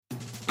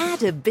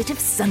Add a bit of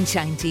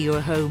sunshine to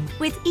your home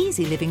with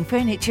Easy Living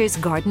Furniture's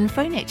garden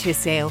furniture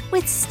sale.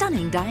 With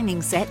stunning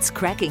dining sets,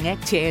 cracking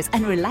egg chairs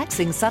and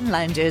relaxing sun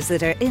loungers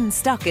that are in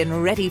stock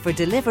and ready for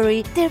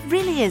delivery, there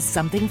really is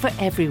something for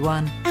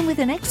everyone. And with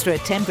an extra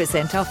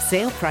 10% off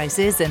sale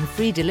prices and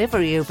free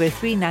delivery over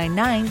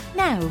 $3.99,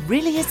 now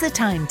really is the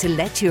time to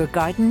let your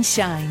garden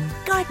shine.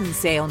 Garden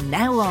sale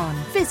now on.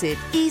 Visit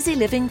Easy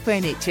Living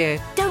Furniture.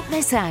 Don't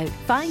miss out.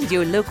 Find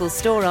your local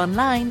store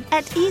online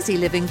at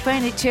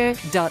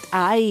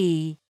easylivingfurniture.ie.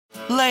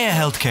 Leia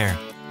Healthcare,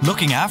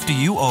 looking after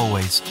you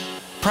always.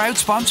 Proud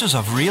sponsors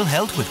of Real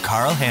Health with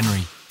Carl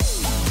Henry.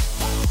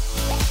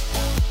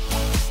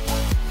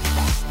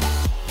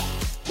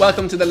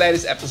 Welcome to the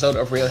latest episode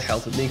of Real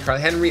Health with me, Carl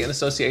Henry, in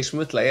association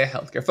with Leia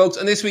Healthcare. Folks,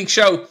 on this week's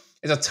show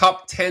is a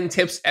top 10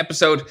 tips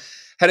episode,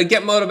 how to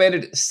get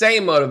motivated,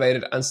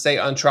 and stay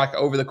on track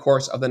over the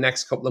course of the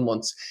next couple of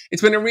months.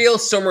 It's been a real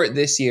summer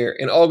this year.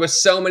 In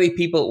August, so many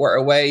people were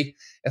away.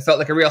 It felt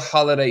like a real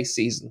holiday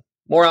season.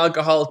 More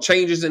alcohol,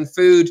 changes in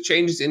food,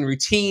 changes in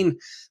routine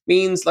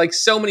means, like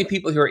so many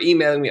people who are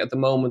emailing me at the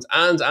moment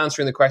and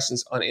answering the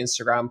questions on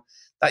Instagram,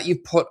 that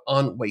you've put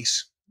on weight.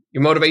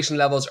 Your motivation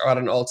levels are at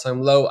an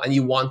all-time low and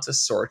you want to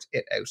sort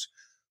it out.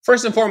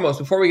 First and foremost,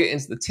 before we get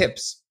into the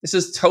tips, this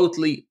is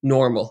totally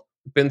normal.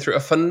 We've been through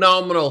a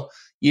phenomenal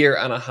year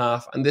and a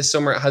half, and this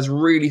summer has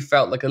really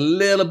felt like a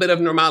little bit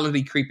of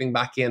normality creeping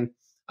back in,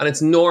 and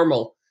it's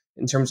normal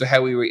in terms of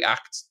how we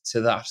react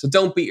to that. So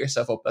don't beat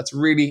yourself up. That's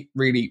really,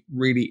 really,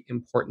 really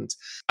important.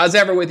 As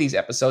ever with these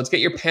episodes, get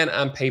your pen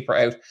and paper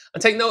out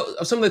and take note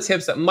of some of the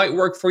tips that might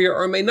work for you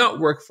or may not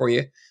work for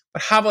you,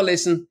 but have a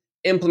listen,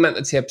 implement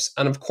the tips,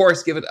 and of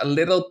course, give it a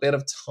little bit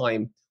of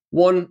time.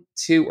 1,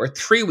 2, or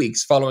 3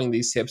 weeks following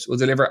these tips will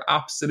deliver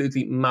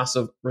absolutely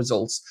massive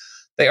results.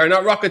 They are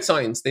not rocket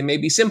science. They may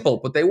be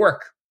simple, but they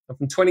work. And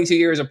from 22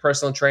 years of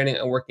personal training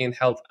and working in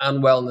health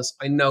and wellness,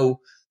 I know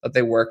that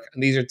they work.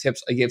 And these are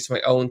tips I give to my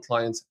own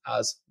clients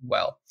as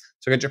well.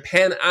 So get your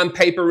pen and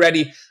paper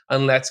ready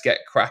and let's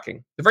get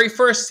cracking. The very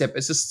first tip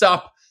is to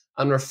stop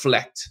and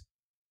reflect.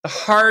 The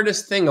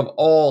hardest thing of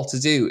all to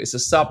do is to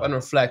stop and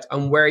reflect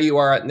on where you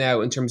are at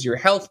now in terms of your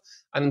health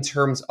and in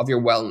terms of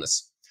your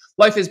wellness.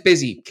 Life is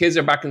busy. Kids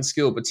are back in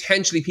school.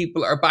 Potentially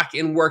people are back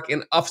in work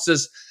in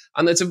offices,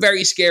 and it's a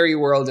very scary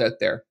world out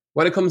there.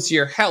 When it comes to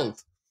your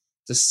health,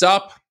 to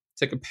stop,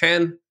 take a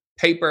pen,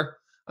 paper,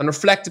 and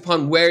reflect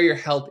upon where your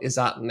health is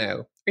at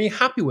now. Are you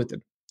happy with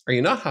it? Are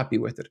you not happy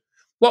with it?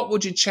 What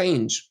would you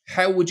change?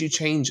 How would you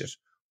change it?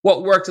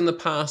 What worked in the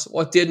past?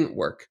 What didn't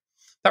work?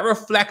 That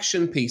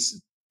reflection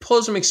piece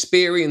pulls from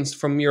experience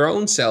from your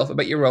own self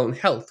about your own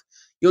health.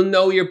 You'll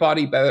know your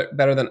body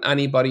better than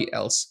anybody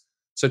else.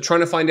 So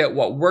trying to find out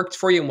what worked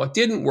for you and what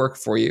didn't work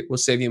for you will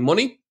save you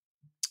money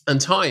and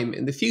time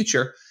in the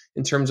future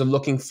in terms of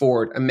looking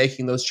forward and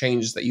making those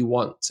changes that you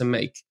want to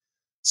make.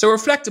 So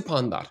reflect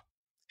upon that.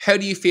 How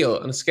do you feel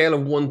on a scale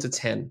of 1 to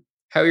 10?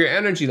 How are your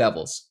energy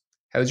levels?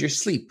 How's your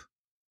sleep?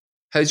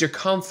 How's your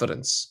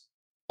confidence?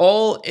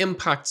 All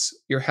impacts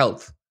your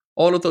health.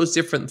 All of those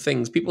different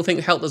things. People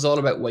think health is all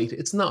about weight.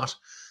 It's not.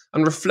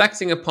 And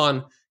reflecting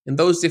upon in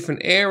those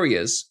different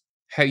areas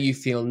how you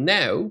feel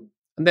now,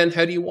 and then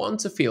how do you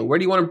want to feel? Where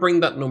do you want to bring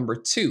that number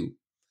to?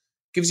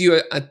 Gives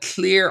you a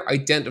clear,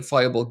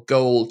 identifiable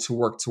goal to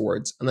work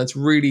towards. And that's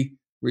really,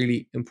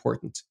 really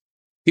important.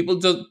 People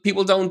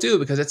don't do it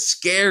because it's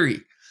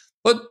scary.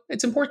 But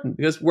it's important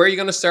because where are you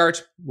going to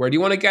start? Where do you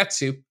want to get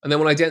to? And then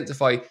we'll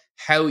identify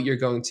how you're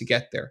going to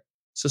get there.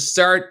 So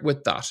start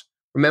with that.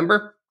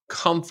 Remember,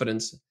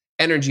 confidence,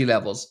 energy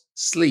levels,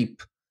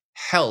 sleep,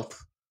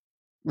 health,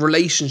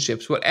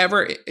 relationships,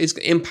 whatever is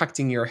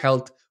impacting your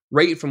health,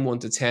 rate from 1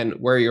 to 10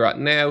 where you're at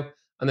now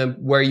and then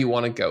where you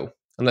want to go.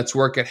 And let's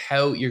work at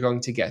how you're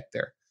going to get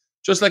there.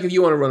 Just like if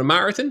you want to run a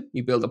marathon,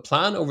 you build a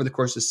plan over the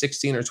course of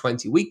 16 or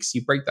 20 weeks.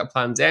 You break that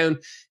plan down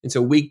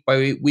into week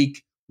by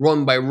week,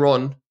 run by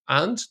run.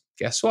 And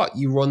guess what?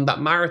 You run that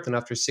marathon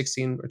after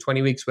 16 or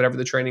 20 weeks, whatever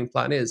the training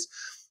plan is.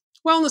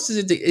 Wellness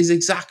is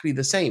exactly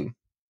the same. You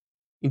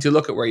need to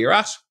look at where you're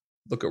at,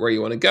 look at where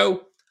you want to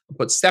go, and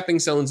put stepping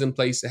stones in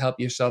place to help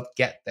yourself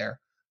get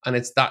there. And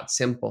it's that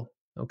simple.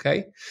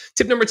 Okay.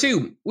 Tip number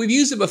 2, we've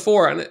used it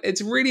before, and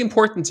it's really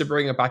important to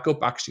bring it back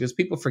up actually because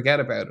people forget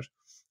about it.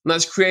 And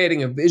that's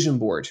creating a vision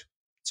board.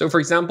 So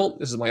for example,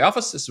 this is my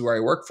office. This is where I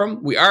work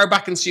from. We are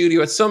back in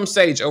studio at some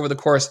stage over the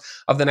course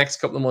of the next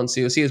couple of months.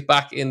 So you'll see us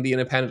back in the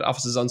independent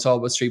offices on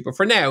Talbot Street. But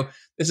for now,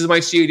 this is my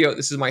studio.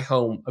 This is my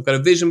home. I've got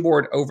a vision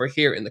board over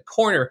here in the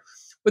corner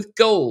with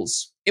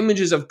goals,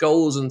 images of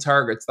goals and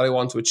targets that I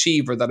want to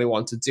achieve or that I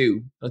want to do.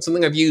 And it's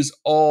something I've used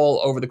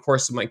all over the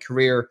course of my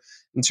career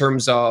in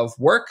terms of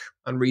work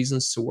and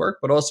reasons to work,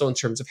 but also in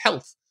terms of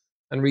health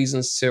and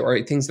reasons to,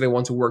 or things that I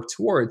want to work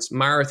towards.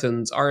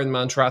 Marathons,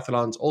 Ironman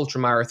triathlons,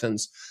 ultra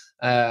marathons.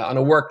 On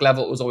a work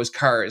level, it was always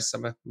cars.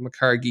 I'm a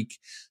car geek.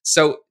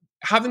 So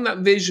having that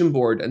vision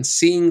board and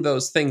seeing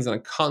those things on a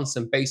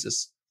constant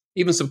basis,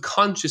 even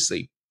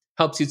subconsciously,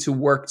 helps you to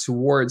work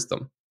towards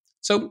them.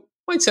 So it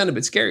might sound a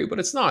bit scary, but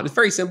it's not. It's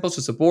very simple. It's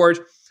just a board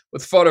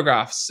with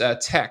photographs,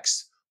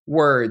 text,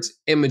 words,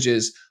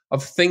 images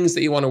of things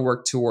that you want to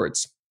work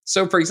towards.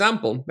 So, for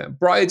example,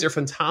 brides are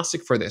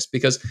fantastic for this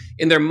because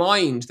in their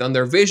mind, on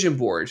their vision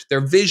board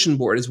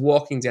is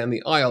walking down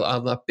the aisle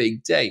on that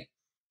big day.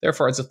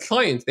 Therefore, as a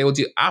client, they will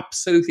do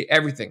absolutely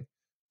everything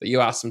that you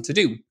ask them to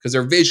do because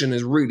their vision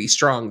is really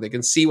strong. They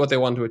can see what they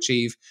want to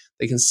achieve.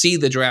 They can see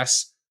the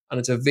dress, and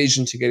it's a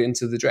vision to get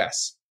into the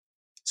dress.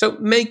 So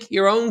make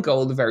your own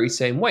goal the very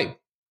same way.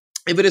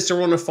 If it is to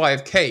run a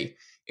 5K,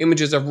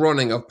 images of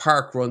running, of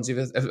park runs, if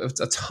it's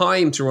a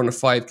time to run a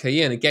 5K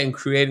in, again,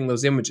 creating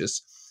those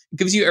images. It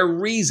gives you a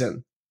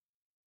reason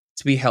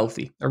to be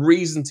healthy, a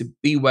reason to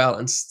be well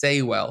and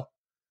stay well.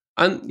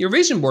 And your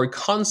vision board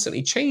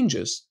constantly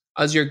changes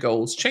as your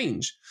goals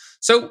change.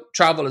 So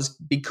travel is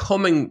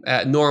becoming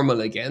normal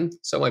again.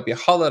 So it might be a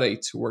holiday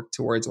to work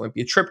towards, it might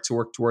be a trip to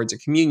work towards, a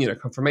communion, a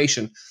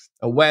confirmation,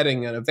 a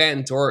wedding, an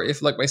event, or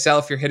if like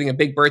myself, you're hitting a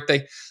big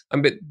birthday,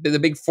 I'm the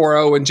big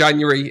 40 in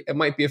January, it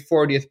might be a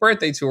 40th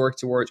birthday to work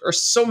towards or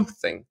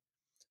something.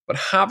 But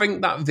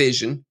having that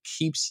vision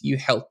keeps you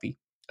healthy.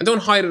 And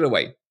don't hide it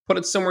away. Put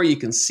it somewhere you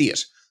can see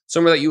it,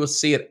 somewhere that you will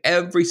see it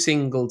every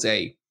single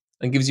day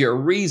and gives you a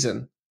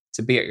reason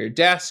to be at your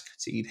desk,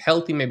 to eat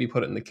healthy, maybe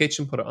put it in the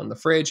kitchen, put it on the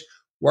fridge,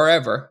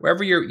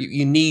 wherever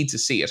you need to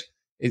see it,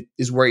 it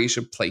is where you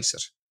should place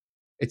it.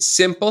 It's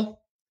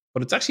simple,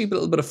 but it's actually a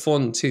little bit of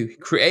fun too.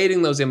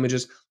 Creating those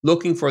images,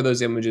 looking for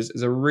those images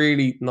is a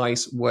really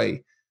nice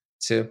way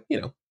to,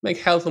 make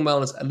health and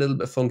wellness a little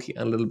bit funky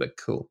and a little bit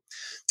cool.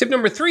 Tip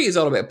number 3 is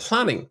all about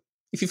planning.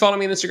 If you follow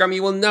me on Instagram,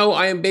 you will know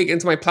I am big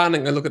into my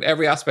planning. I look at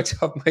every aspect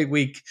of my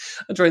week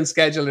and try and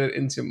schedule it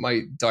into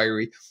my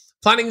diary.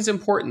 Planning is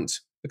important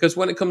because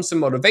when it comes to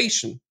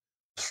motivation,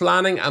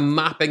 planning and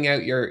mapping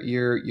out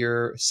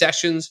your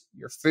sessions,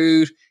 your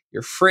food,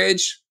 your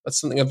fridge, that's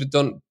something I've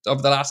done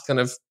over the last kind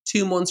of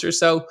 2 months or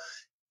so.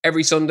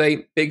 Every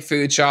Sunday, big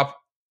food shop,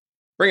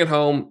 bring it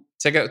home,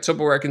 take out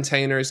Tupperware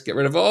containers, get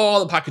rid of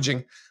all the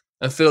packaging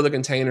and fill the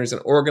containers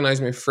and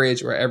organize my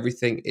fridge where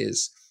everything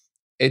is.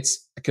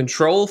 It's a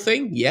control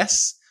thing,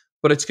 yes,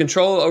 but it's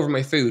control over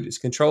my food. It's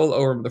control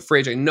over the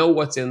fridge. I know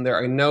what's in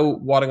there. I know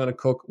what I'm going to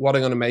cook, what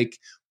I'm going to make,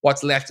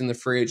 what's left in the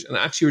fridge, and it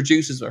actually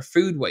reduces my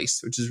food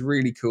waste, which is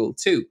really cool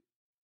too.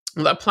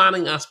 And that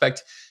planning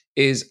aspect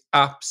is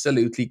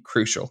absolutely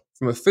crucial.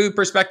 From a food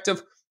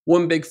perspective,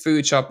 one big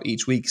food shop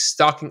each week,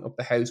 stocking up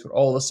the house with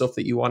all the stuff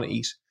that you want to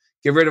eat.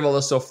 Get rid of all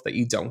the stuff that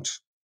you don't.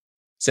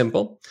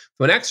 Simple.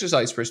 From an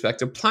exercise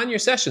perspective, plan your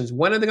sessions.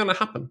 When are they going to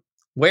happen?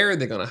 Where are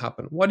they going to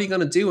happen? What are you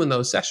going to do in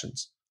those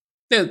sessions?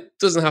 Now, it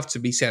doesn't have to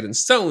be set in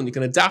stone. You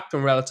can adapt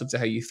them relative to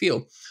how you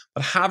feel.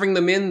 But having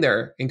them in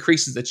there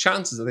increases the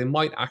chances that they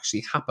might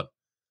actually happen.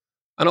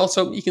 And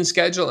also, you can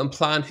schedule and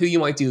plan who you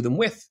might do them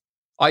with.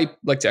 I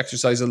like to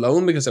exercise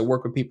alone because I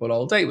work with people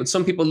all day, but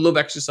some people love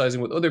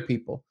exercising with other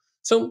people.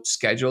 So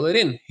schedule it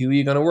in. Who are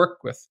you going to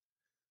work with?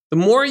 The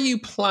more you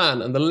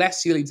plan and the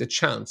less you leave the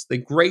chance, the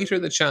greater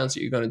the chance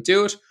that you're going to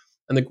do it,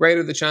 and the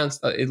greater the chance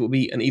that it will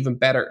be an even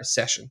better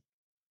session.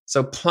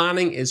 So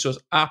planning is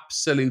just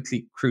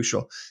absolutely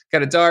crucial.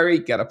 Get a diary,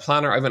 get a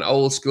planner. I have an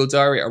old school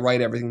diary. I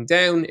write everything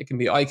down. It can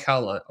be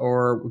iCal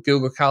or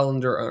Google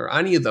Calendar or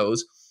any of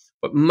those.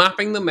 But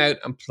mapping them out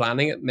and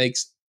planning it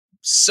makes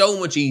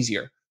so much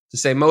easier to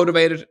stay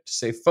motivated, to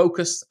stay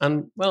focused,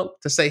 and, well,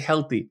 to stay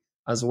healthy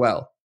as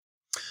well.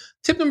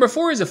 Tip number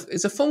 4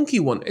 is a funky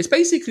one. It's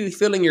basically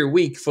filling your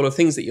week full of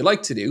things that you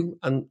like to do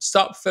and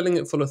stop filling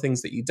it full of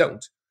things that you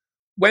don't.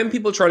 When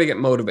people try to get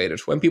motivated,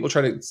 when people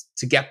try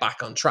to get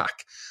back on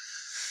track,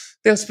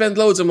 they'll spend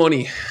loads of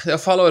money. They'll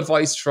follow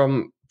advice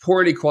from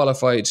poorly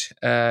qualified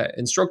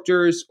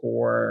instructors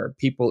or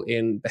people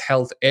in the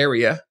health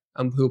area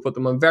who put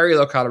them on very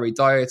low-calorie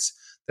diets.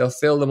 They'll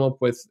fill them up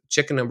with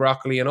chicken and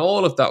broccoli and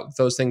all of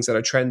those things that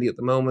are trendy at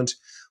the moment,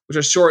 which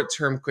are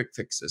short-term quick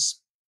fixes.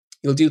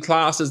 You'll do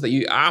classes that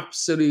you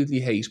absolutely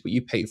hate, but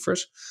you pay for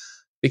it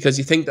because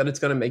you think that it's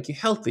going to make you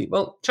healthy.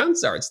 Well,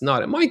 chances are it's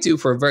not. It might do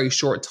for a very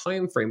short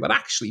time frame, but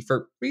actually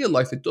for real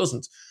life, it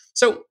doesn't.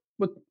 So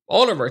with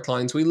all of our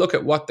clients, we look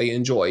at what they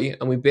enjoy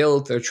and we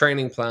build their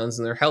training plans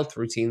and their health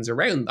routines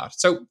around that.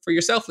 So for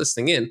yourself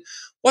listening in,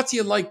 what do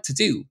you like to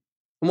do?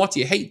 And what do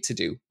you hate to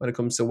do when it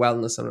comes to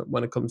wellness and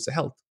when it comes to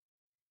health?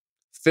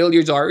 Fill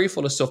your diary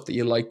full of stuff that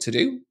you like to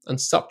do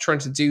and stop trying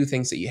to do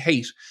things that you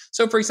hate.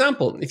 So for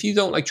example, if you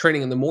don't like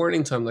training in the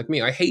morning time like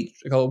me,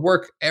 I'll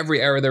work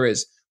every hour there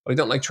is, but I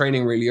don't like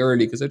training really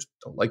early because I just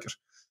don't like it.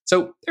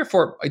 So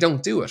therefore, I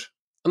don't do it.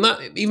 And that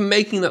even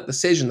making that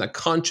decision, that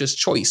conscious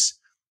choice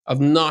of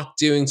not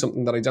doing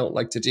something that I don't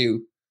like to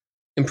do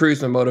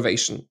improves my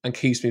motivation and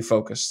keeps me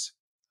focused.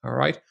 All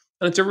right.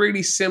 And it's a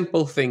really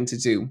simple thing to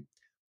do.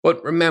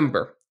 But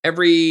remember,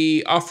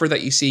 every offer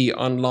that you see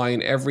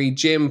online, every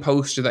gym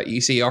poster that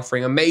you see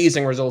offering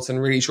amazing results in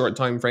really short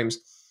time frames,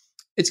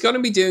 it's going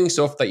to be doing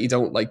stuff that you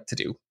don't like to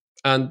do.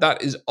 And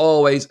that is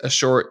always a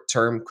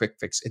short-term quick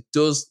fix. It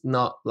does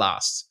not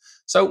last.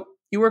 So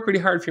you work really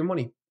hard for your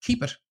money.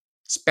 Keep it.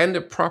 Spend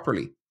it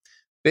properly.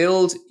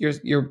 Build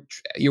your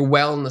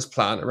wellness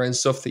plan around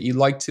stuff that you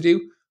like to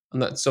do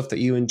and that stuff that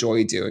you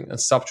enjoy doing, and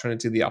stop trying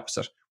to do the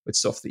opposite with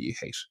stuff that you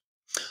hate.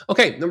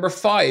 Okay, number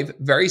 5,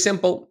 very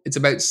simple. It's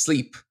about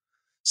sleep.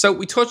 So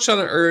we touched on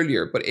it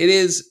earlier, but it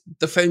is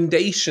the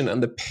foundation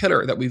and the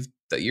pillar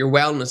that your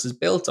wellness is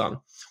built on.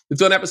 We've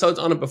done episodes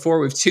on it before.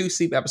 We've 2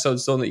 sleep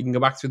episodes done that you can go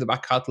back through the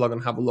back catalog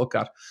and have a look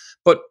at.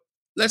 But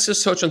let's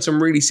just touch on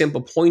some really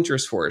simple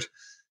pointers for it.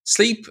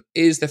 Sleep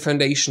is the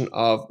foundation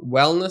of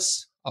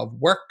wellness, of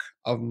work,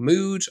 of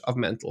mood, of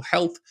mental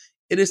health.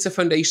 It is the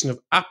foundation of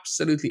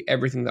absolutely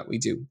everything that we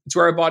do. It's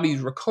where our body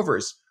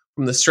recovers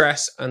from the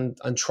stress and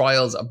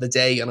trials of the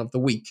day and of the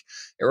week.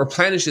 It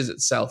replenishes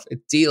itself.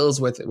 It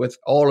deals with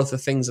all of the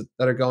things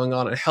that are going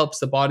on. It helps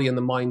the body and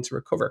the mind to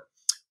recover.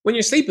 When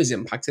your sleep is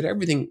impacted,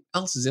 everything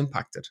else is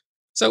impacted.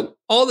 So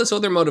all this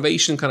other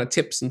motivation kind of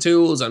tips and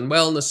tools and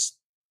wellness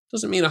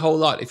doesn't mean a whole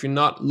lot if you're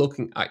not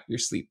looking at your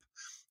sleep.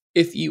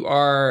 If you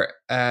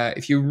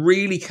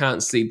really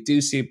can't sleep,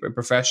 do see a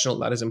professional.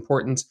 That is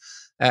important.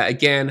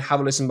 Again, have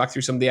a listen back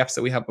through some of the apps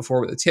that we had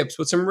before with the tips.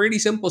 But some really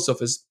simple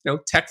stuff is,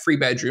 tech-free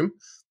bedroom,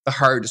 the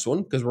hardest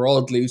one, because we're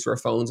all glued to our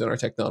phones and our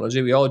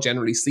technology. We all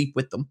generally sleep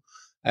with them,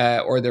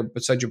 or they're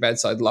beside your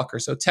bedside locker.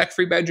 So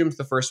tech-free bedroom's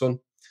the first one.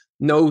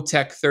 No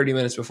tech 30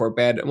 minutes before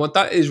bed. And what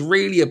that is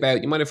really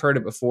about, you might have heard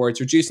it before,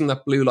 it's reducing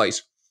that blue light,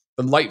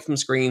 the light from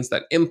screens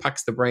that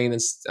impacts the brain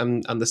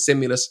and the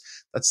stimulus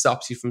that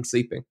stops you from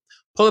sleeping.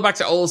 Pull it back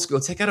to old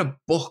school. Take out a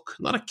book,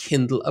 not a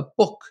Kindle, a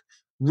book.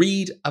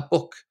 Read a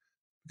book.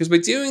 Because by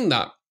doing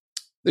that,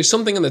 there's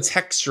something in the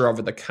texture of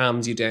it that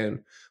calms you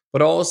down.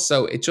 But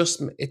also,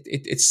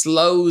 it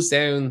slows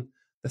down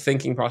the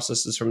thinking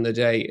processes from the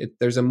day.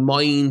 There's a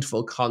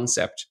mindful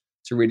concept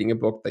to reading a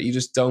book that you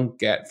just don't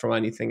get from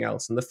anything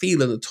else. And the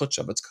feel and the touch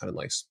of it's kind of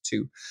nice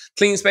too.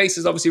 Clean space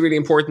is obviously really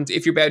important.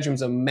 If your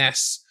bedroom's a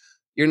mess,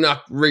 you're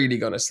not really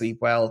going to sleep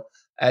well.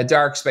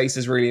 Dark space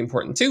is really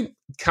important too.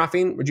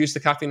 Caffeine, reduce the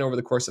caffeine over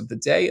the course of the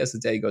day as the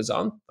day goes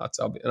on. That's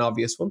an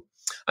obvious one.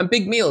 And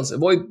big meals,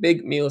 avoid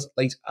big meals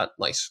late at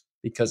night.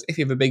 Because if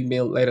you have a big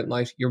meal late at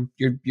night,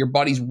 your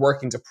body's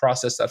working to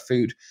process that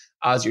food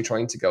as you're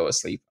trying to go to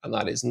sleep. And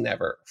that is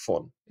never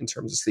fun in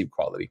terms of sleep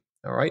quality.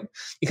 All right.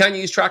 You can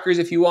use trackers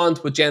if you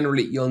want, but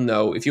generally you'll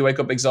know if you wake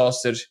up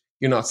exhausted,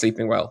 you're not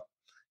sleeping well.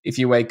 If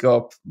you wake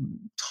up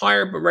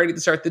tired but ready to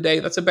start the day,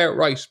 that's about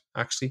right,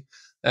 actually.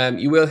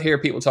 You will hear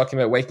people talking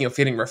about waking up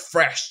feeling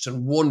refreshed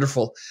and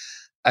wonderful.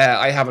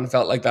 I haven't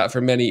felt like that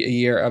for many a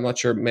year. I'm not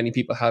sure many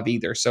people have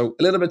either. So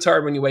a little bit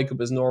tired when you wake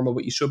up is normal,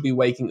 but you should be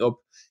waking up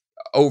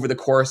over the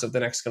course of the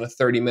next kind of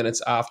 30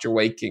 minutes after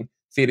waking,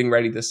 feeling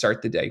ready to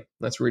start the day.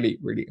 That's really,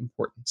 really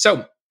important.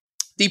 So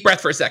deep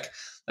breath for a sec.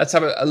 Let's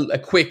have a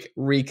quick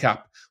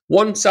recap.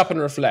 1, stop and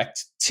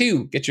reflect.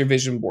 2, get your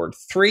vision board.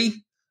 3,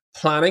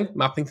 planning,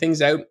 mapping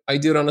things out. I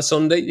do it on a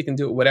Sunday. You can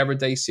do it whatever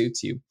day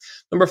suits you.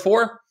 Number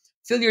 4,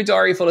 fill your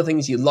diary full of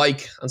things you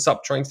like and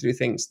stop trying to do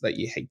things that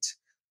you hate.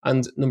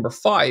 And number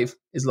 5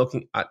 is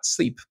looking at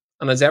sleep.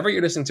 And as ever,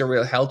 you're listening to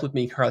Real Health with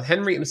me, Carl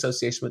Henry, in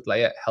association with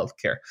Leia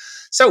Healthcare.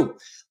 So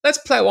let's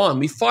plow on.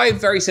 We've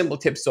 5 very simple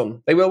tips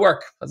done. They will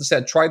work. As I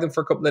said, try them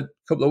for a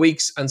couple of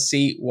weeks and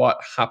see what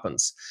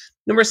happens.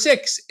 Number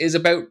 6 is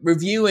about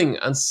reviewing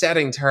and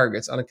setting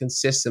targets on a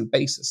consistent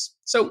basis.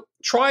 So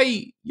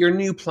try your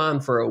new plan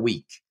for a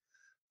week.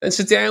 Then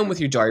sit down with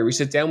your diary,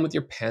 sit down with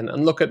your pen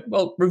and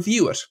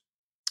review it.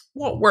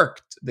 What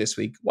worked this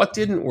week? What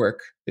didn't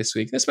work this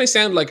week? This may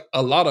sound like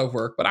a lot of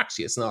work, but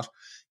actually it's not.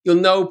 You'll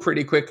know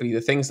pretty quickly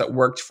the things that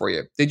worked for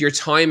you. Did your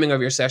timing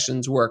of your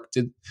sessions work?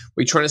 Were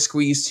you trying to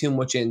squeeze too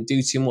much in,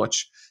 do too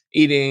much,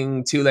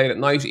 eating too late at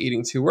night,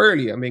 eating too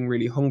early, and being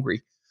really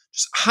hungry?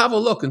 Just have a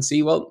look and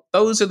see,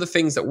 those are the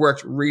things that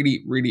worked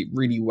really, really,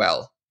 really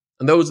well.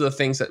 And those are the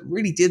things that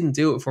really didn't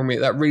do it for me,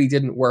 that really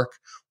didn't work,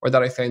 or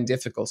that I found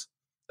difficult.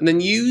 And then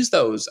use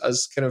those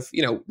as kind of,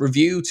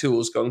 review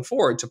tools going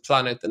forward to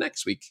plan out the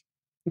next week.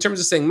 In terms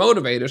of staying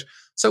motivated,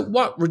 so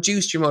what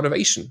reduced your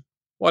motivation?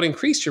 What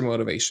increased your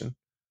motivation?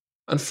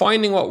 And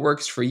finding what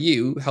works for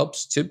you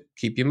helps to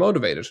keep you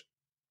motivated.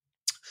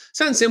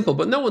 Sounds simple,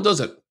 but no one does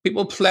it.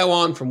 People plow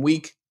on from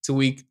week to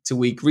week to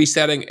week,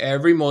 resetting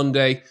every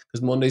Monday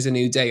because Monday's a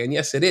new day. And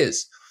yes, it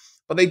is.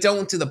 But they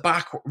don't do the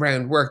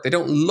background work. They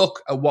don't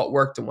look at what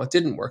worked and what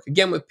didn't work.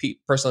 Again, with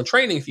personal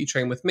training, if you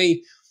train with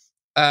me,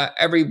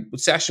 every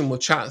session we'll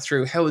chat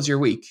through, how was your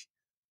week?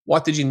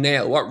 What did you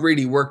nail? What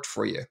really worked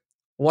for you?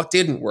 What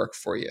didn't work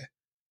for you?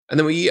 And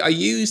then I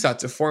use that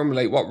to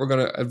formulate what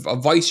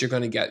advice you're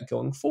going to get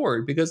going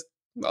forward, because,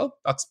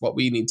 that's what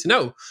we need to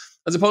know.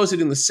 As opposed to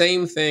doing the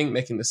same thing,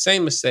 making the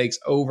same mistakes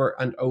over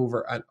and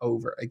over and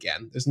over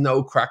again. There's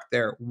no crack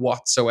there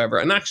whatsoever.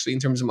 And actually, in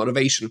terms of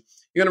motivation,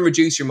 you're going to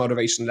reduce your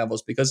motivation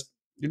levels because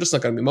you're just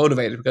not going to be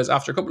motivated, because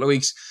after a couple of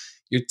weeks,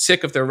 you're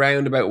sick of the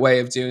roundabout way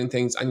of doing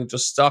things and you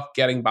just stop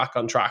getting back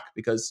on track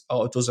because,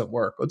 it doesn't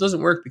work. It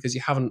doesn't work because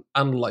you haven't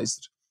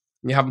analyzed it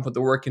and you haven't put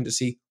the work in to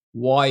see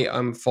why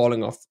I'm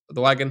falling off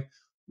the wagon,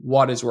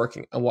 what is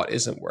working and what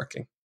isn't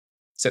working.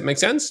 Does that make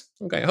sense?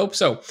 Okay, I hope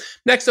so.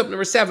 Next up,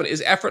 number 7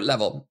 is effort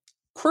level.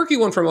 Quirky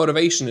one for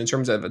motivation in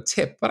terms of a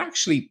tip, but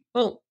actually,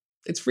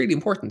 it's really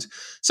important.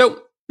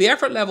 So the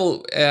effort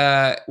level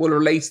will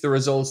relate to the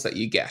results that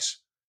you get.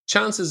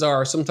 chances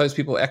are sometimes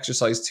people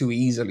exercise too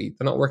easily.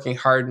 They're not working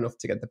hard enough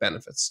to get the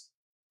benefits.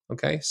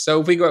 Okay,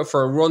 so if we go out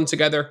for a run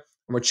together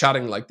and we're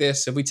chatting like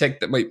this, if we take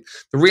the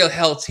Real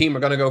Health team are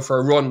going to go for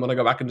a run when I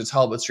go back into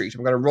Talbot Street,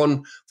 we're going to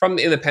run from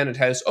the Independent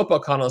House up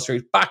O'Connell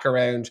Street, back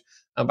around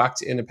and back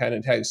to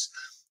Independent House.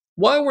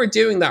 While we're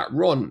doing that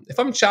run, if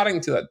I'm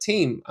chatting to that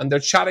team and they're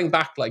chatting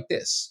back like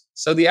this,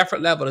 so the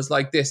effort level is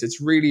like this,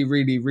 it's really,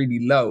 really,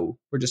 really low.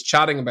 We're just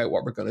chatting about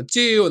what we're going to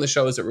do and the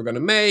shows that we're going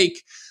to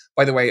make.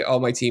 By the way, all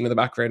my team in the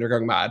background are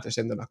going mad. They're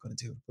saying they're not going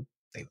to do it, but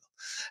they will.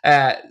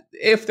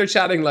 If they're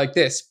chatting like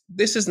this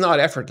is not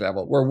effort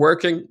level. We're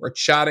working, we're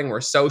chatting,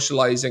 we're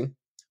socializing.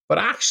 But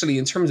actually,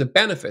 in terms of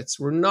benefits,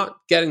 we're not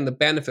getting the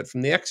benefit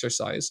from the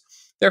exercise.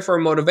 Therefore,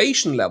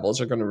 motivation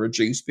levels are going to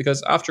reduce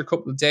because after a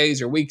couple of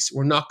days or weeks,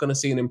 we're not going to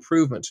see an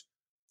improvement.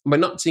 And by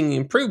not seeing the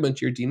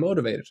improvement, you're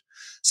demotivated.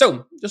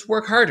 So just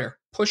work harder.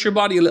 Push your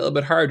body a little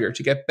bit harder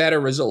to get better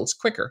results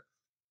quicker.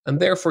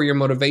 And therefore, your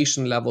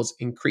motivation levels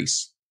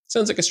increase.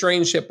 Sounds like a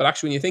strange shit, but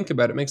actually when you think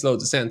about it, it makes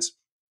loads of sense.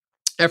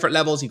 Effort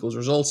levels equals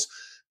results.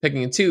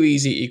 Picking it too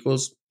easy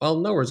equals, well,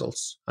 no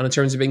results. And in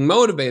terms of being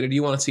motivated,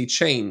 you want to see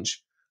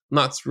change. And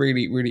that's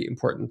really, really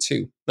important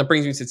too. That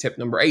brings me to tip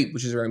number 8,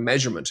 which is around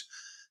measurement.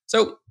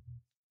 So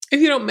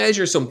if you don't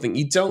measure something,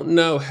 you don't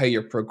know how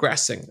you're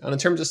progressing. And in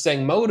terms of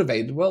staying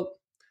motivated, well,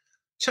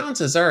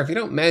 chances are if you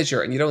don't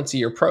measure and you don't see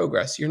your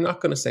progress, you're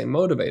not going to stay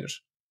motivated.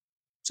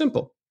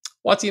 Simple.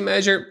 What do you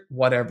measure?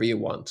 Whatever you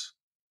want.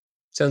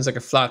 Sounds like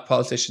a flat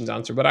politician's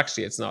answer, but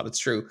actually it's not. It's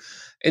true.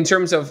 In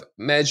terms of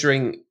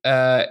measuring,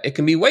 it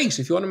can be weight.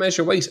 If you want to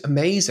measure weight,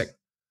 amazing.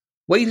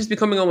 Weight is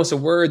becoming almost a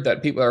word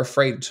that people are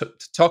afraid to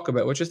talk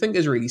about, which I think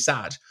is really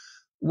sad.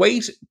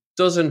 Weight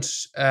is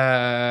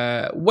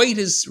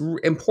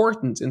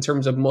important in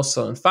terms of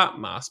muscle and fat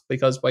mass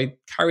because by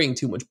carrying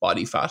too much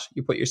body fat,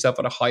 you put yourself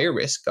at a higher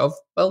risk of,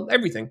 well,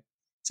 everything.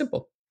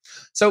 Simple.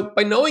 So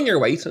by knowing your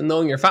weight and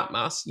knowing your fat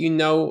mass, you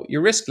know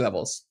your risk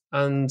levels.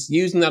 And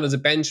using that as a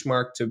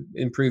benchmark to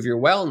improve your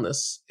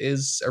wellness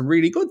is a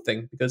really good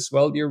thing because,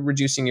 well, you're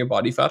reducing your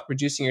body fat,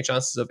 reducing your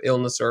chances of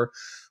illness or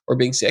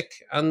being sick.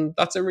 And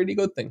that's a really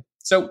good thing.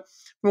 So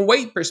from a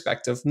weight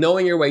perspective,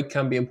 knowing your weight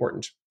can be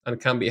important and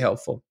it can be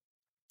helpful.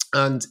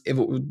 And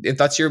if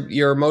that's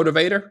your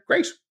motivator,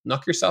 great.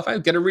 Knock yourself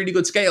out. Get a really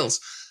good scales.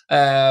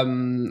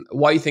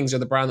 Y-Things are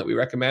the brand that we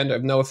recommend. I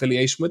have no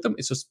affiliation with them.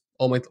 It's just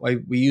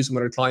we use them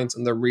with our clients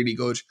and they're really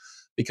good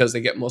because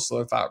they get muscle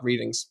and fat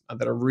readings and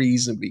that are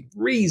reasonably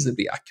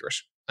accurate.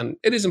 And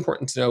it is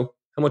important to know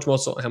how much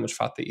muscle and how much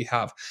fat that you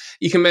have.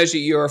 You can measure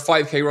your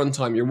 5K run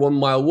time, your 1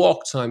 mile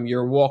walk time,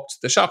 your walk to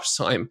the shops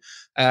time,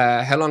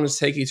 how long does it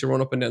take you to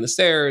run up and down the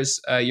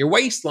stairs. Your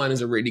waistline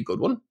is a really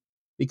good one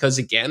because,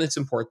 again, it's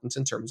important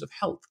in terms of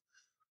health.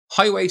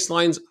 High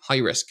waistlines, high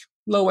risk.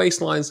 Low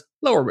waistlines,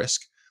 lower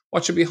risk.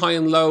 What should be high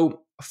and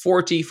low?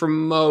 40 for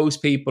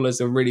most people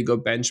is a really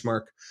good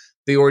benchmark.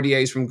 The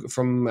RDAs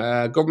from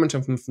government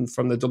and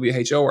from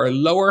the WHO are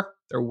lower.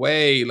 They're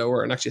way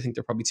lower, and actually I think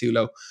they're probably too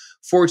low.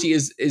 40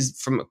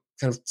 is from a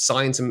kind of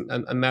science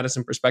and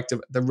medicine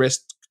perspective, the risk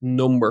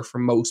number for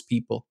most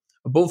people.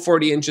 Above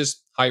 40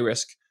 inches, high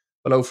risk.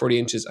 Below 40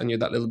 inches, and you're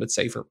that little bit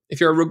safer. If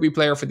you're a rugby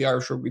player for the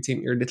Irish rugby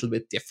team, you're a little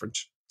bit different.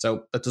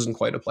 So that doesn't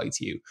quite apply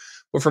to you.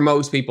 But for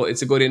most people,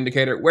 it's a good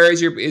indicator. Where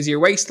is your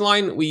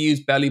waistline? We use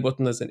belly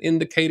button as an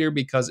indicator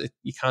because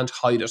you can't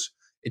hide it.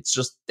 It's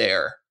just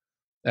there.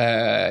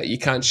 You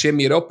can't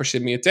shimmy it up or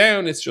shimmy it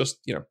down. It's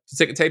just, to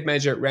take a tape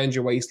measure around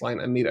your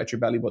waistline and meet at your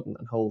belly button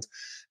and hold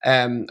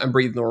and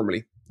breathe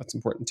normally. That's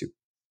important too.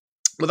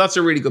 But that's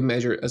a really good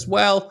measure as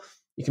well.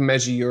 You can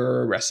measure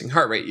your resting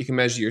heart rate. You can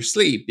measure your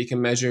sleep. You can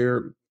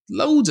measure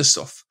loads of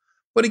stuff.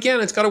 But again,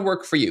 it's got to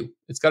work for you.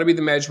 It's got to be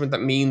the measurement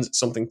that means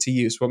something to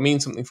you. So what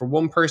means something for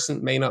one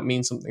person may not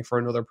mean something for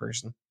another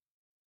person.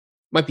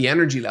 Might be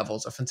energy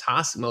levels, a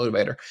fantastic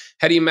motivator.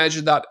 How do you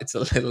measure that? It's a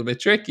little bit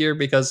trickier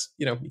because,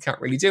 you can't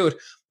really do it.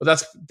 But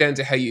that's down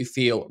to how you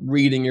feel,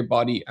 reading your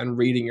body and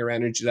reading your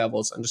energy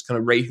levels and just kind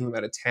of rating them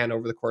out of 10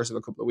 over the course of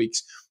a couple of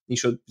weeks. You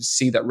should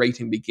see that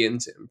rating begin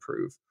to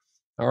improve.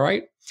 All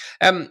right.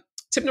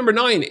 Tip number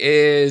 9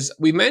 is,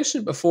 we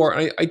mentioned it before,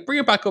 and I bring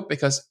it back up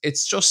because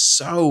it's just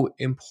so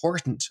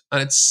important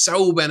and it's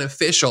so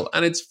beneficial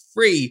and it's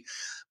free,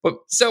 but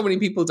so many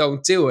people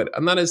don't do it.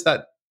 And that is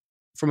that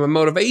from a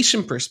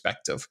motivation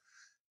perspective,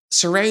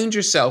 surround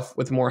yourself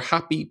with more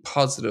happy,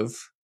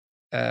 positive,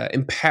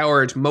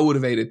 empowered,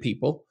 motivated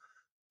people,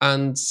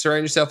 and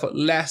surround yourself with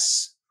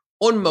less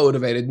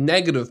unmotivated,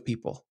 negative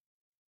people.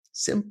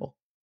 Simple.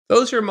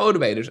 Those who are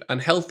motivated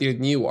and healthier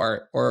than you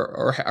are,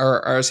 or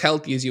are as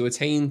healthy as you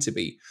attain to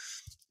be,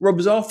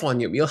 rubs off on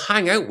you. You'll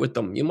hang out with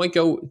them. You might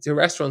go to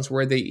restaurants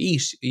where they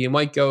eat. You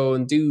might go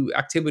and do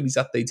activities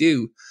that they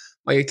do.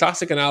 My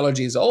classic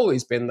analogy has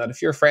always been that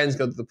if your friends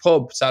go to the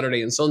pub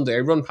Saturday and Sunday, I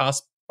run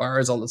past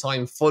bars all the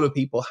time full of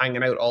people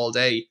hanging out all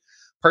day.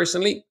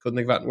 Personally, couldn't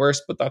think of that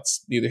worse, but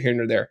that's neither here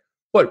nor there.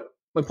 But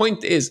my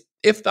point is,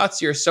 if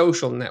that's your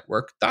social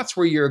network, that's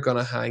where you're going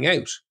to hang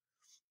out.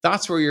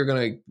 That's where you're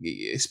going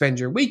to spend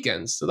your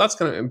weekends. So that's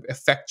going to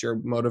affect your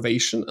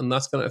motivation and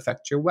that's going to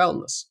affect your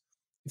wellness.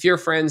 If your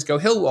friends go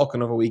hill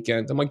walking over a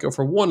weekend, they might go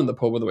for one in the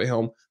pub on the way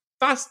home.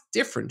 That's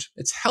different.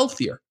 It's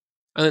healthier.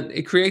 And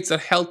it creates that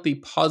healthy,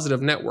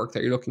 positive network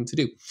that you're looking to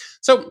do.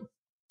 So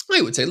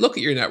I would say, look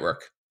at your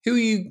network.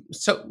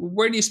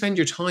 Where do you spend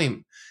your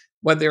time?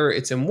 Whether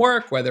it's in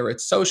work, whether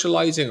it's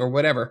socializing or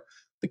whatever.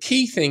 The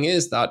key thing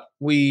is that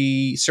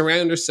we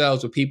surround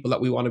ourselves with people that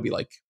we want to be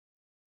like.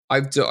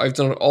 I've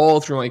done it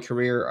all through my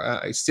career.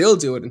 I still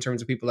do it in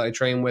terms of people that I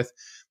train with,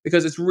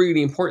 because it's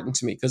really important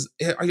to me, because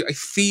I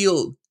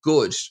feel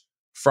good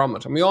from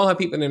it. And we all have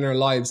people in our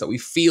lives that we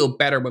feel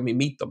better when we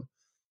meet them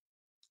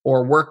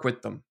or work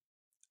with them.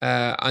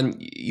 And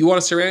you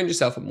want to surround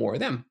yourself with more of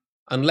them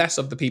and less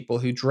of the people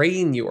who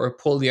drain you or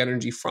pull the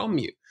energy from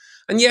you.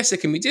 And yes,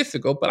 it can be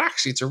difficult, but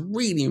actually it's a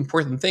really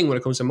important thing when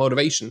it comes to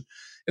motivation.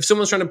 If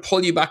someone's trying to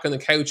pull you back on the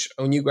couch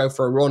when you go out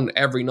for a run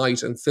every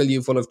night and fill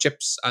you full of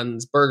chips and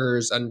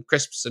burgers and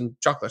crisps and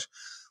chocolate,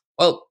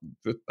 well,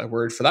 a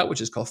word for that,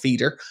 which is called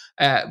feeder.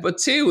 But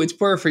two, it's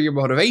poor for your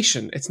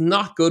motivation. It's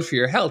not good for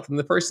your health. And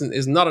the person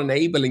is not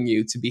enabling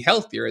you to be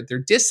healthier.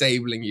 They're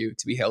disabling you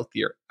to be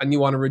healthier. And you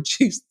want to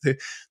reduce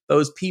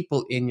those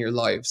people in your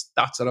lives.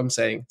 That's what I'm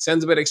saying.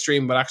 Sounds a bit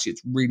extreme, but actually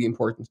it's really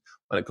important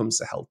when it comes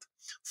to health.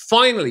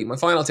 Finally, my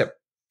final tip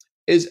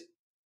is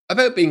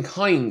about being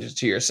kind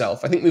to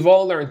yourself. I think we've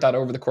all learned that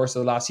over the course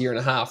of the last year and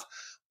a half.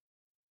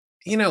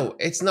 You know,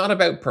 it's not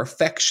about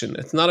perfection.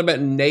 It's not about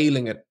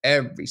nailing it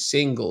every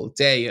single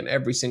day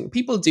and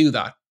people do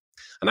that.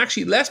 And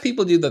actually, less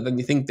people do that than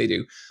you think they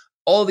do.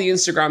 All the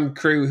Instagram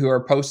crew who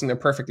are posting their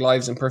perfect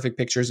lives and perfect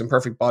pictures and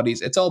perfect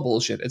bodies, it's all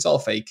bullshit. It's all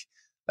fake.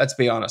 Let's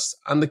be honest.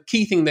 And the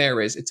key thing there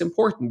is it's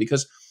important,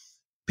 because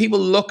people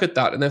look at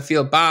that and then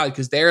feel bad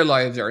because their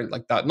lives aren't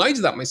like that. And I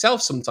do that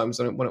myself sometimes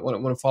when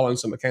I'm following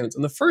some accounts.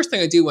 And the first thing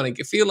I do when I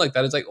feel like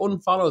that is I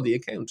unfollow the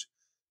account,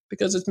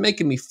 because it's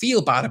making me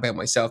feel bad about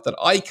myself that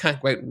I can't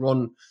go out and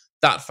run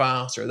that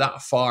fast or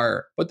that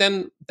far. But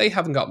then they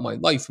haven't got my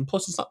life. And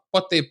plus, it's not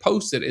what they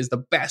posted is the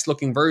best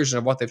looking version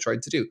of what they've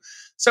tried to do.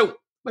 So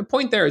my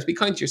point there is be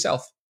kind to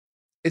yourself.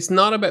 It's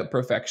not about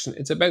perfection.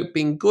 It's about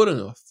being good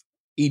enough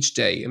each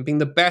day and being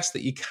the best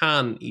that you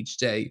can each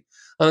day.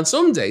 And on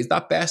some days,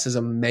 that best is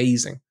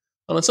amazing.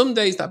 And on some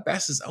days, that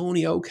best is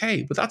only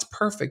okay. But that's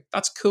perfect.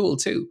 That's cool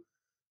too,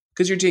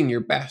 because you're doing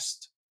your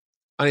best.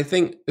 And I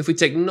think if we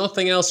take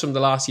nothing else from the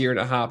last year and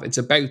a half, it's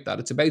about that.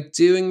 It's about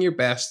doing your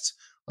best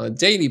on a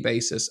daily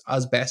basis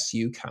as best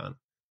you can.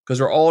 Because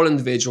we're all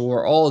individual,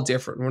 we're all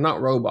different, we're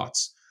not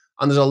robots.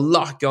 And there's a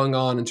lot going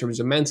on in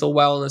terms of mental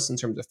wellness, in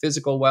terms of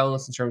physical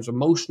wellness, in terms of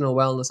emotional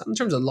wellness, and in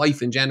terms of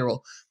life in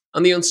general.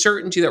 And the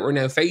uncertainty that we're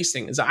now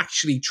facing is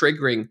actually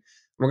triggering,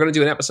 we're going to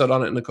do an episode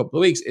on it in a couple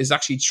of weeks, is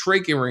actually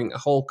triggering a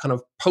whole kind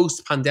of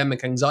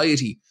post-pandemic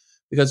anxiety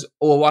because,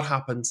 what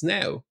happens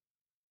now?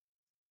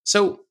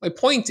 So my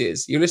point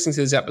is, you're listening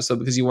to this episode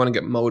because you want to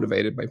get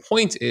motivated. My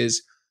point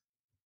is,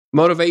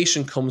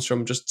 motivation comes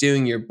from just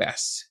doing your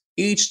best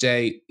each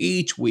day,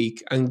 each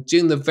week, and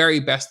doing the very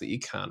best that you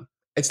can.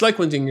 It's like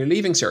when doing your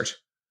leaving cert,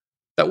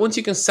 that once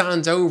you can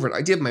stand over it,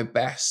 I did my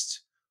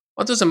best.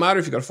 What doesn't matter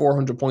if you got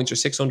 400 points or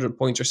 600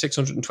 points or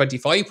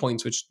 625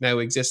 points, which now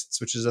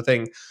exists, which is a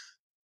thing.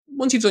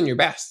 Once you've done your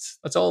best,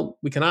 that's all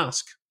we can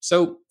ask.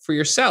 So for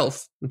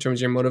yourself, in terms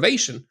of your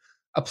motivation,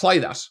 apply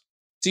that.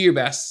 Do your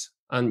best,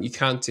 and you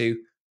can't do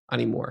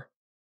any more.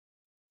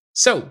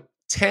 So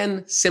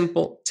 10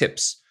 simple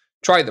tips.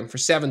 Try them for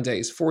 7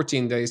 days,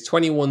 14 days,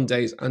 21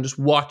 days, and just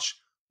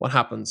watch what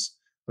happens.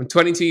 I'm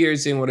 22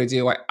 years doing what I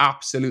do. I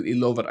absolutely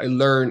love it. I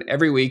learn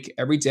every week,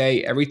 every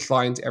day, every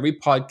client, every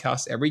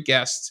podcast, every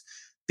guest.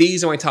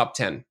 These are my top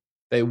 10.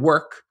 They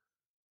work.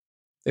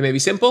 They may be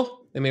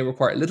simple. They may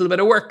require a little bit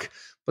of work,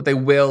 but they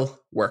will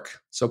work.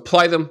 So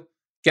apply them,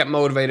 get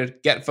motivated,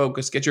 get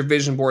focused, get your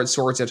vision board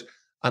sorted,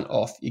 and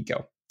off you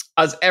go.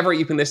 As ever,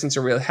 you've been listening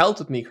to Real Health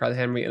with me, Carl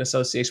Henry, in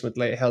association with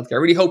Leia Healthcare. I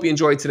really hope you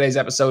enjoyed today's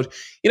episode.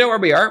 You know where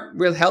we are,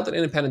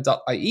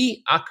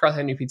 realhealth@independent.ie, at Carl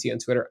Henry PT on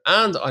Twitter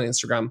and on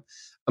Instagram.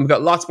 And we've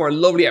got lots more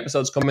lovely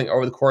episodes coming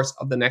over the course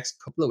of the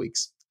next couple of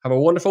weeks. Have a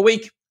wonderful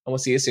week, and we'll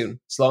see you soon.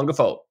 Slán go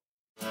fóill.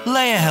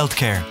 Leia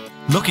Healthcare,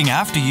 looking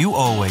after you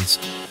always.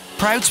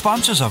 Proud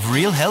sponsors of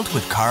Real Health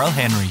with Carl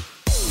Henry.